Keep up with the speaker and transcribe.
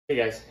Hey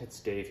guys, it's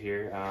Dave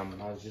here.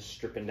 I was just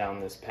stripping down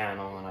this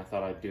panel and I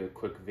thought I'd do a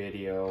quick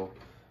video.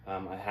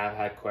 I have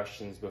had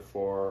questions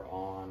before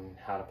on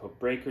how to put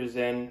breakers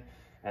in,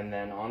 and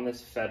then on this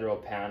Federal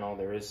panel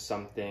there is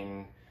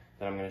something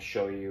that I'm going to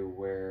show you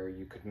where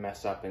you could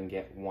mess up and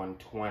get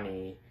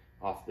 120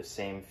 off the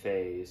same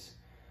phase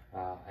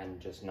and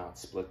just not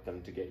split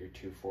them to get your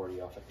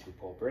 240 off a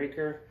 2-pole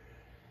breaker.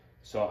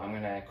 So I'm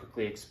going to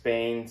quickly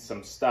explain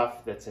some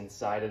stuff that's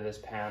inside of this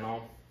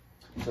panel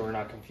so we're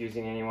not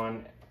confusing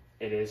anyone.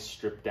 It is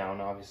stripped down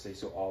obviously,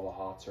 so all the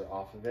hots are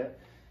off of it.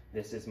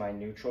 This is my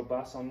neutral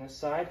bus on this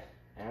side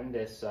and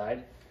this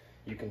side.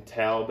 You can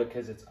tell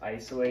because it's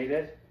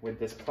isolated with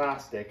this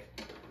plastic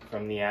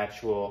from the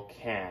actual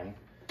can.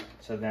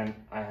 So then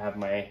I have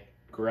my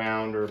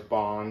ground or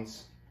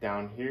bonds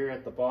down here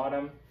at the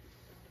bottom,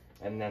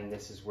 and then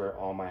this is where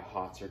all my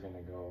hots are going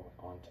to go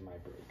onto my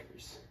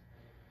breakers.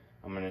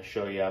 I'm going to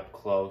show you up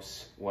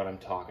close what I'm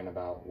talking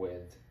about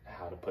with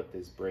how to put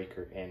this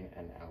breaker in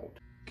and out.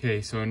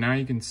 Okay, so now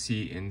you can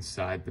see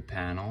inside the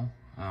panel.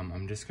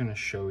 I'm just going to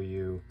show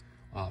you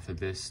off of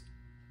this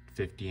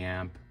 50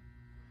 amp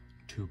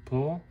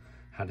 2-pole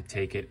how to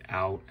take it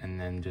out, and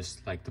then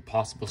just like the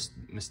possible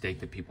mistake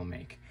that people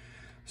make.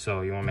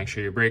 So you want to make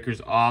sure your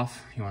breaker's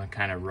off. You want to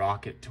kind of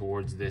rock it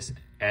towards this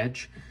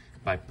edge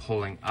by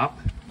pulling up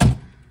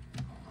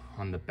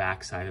on the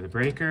back side of the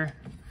breaker.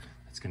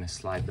 It's going to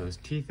slide those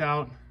teeth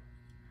out,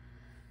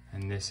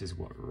 and this is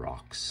what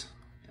rocks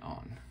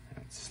on.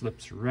 And it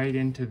slips right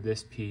into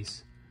this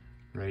piece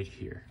right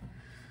here.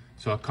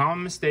 So a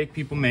common mistake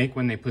people make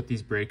when they put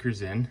these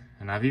breakers in,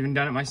 and I've even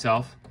done it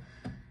myself,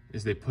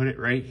 is they put it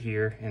right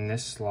here in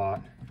this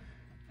slot,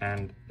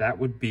 and that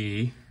would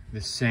be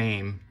the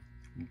same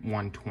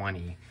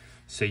 120.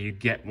 So you'd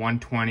get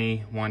 120,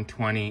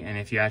 120, and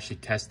if you actually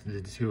tested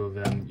the two of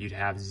them, you'd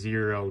have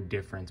zero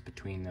difference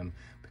between them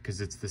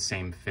because it's the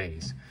same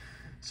phase.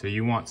 So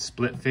you want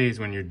split phase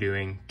when you're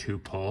doing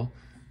 2-pole.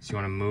 So you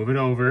want to move it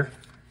over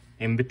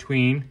in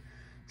between.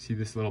 See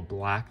this little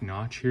black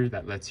notch here?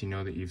 That lets you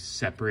know that you've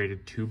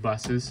separated two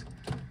buses.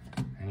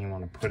 And you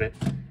want to put it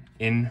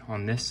in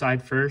on this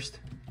side first,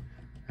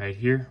 right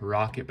here,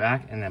 rock it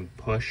back, and then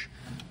push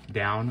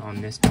down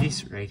on this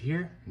piece right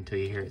here until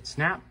you hear it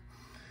snap.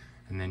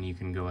 And then you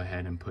can go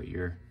ahead and put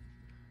your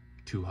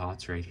two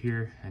hots right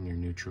here and your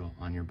neutral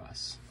on your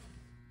bus.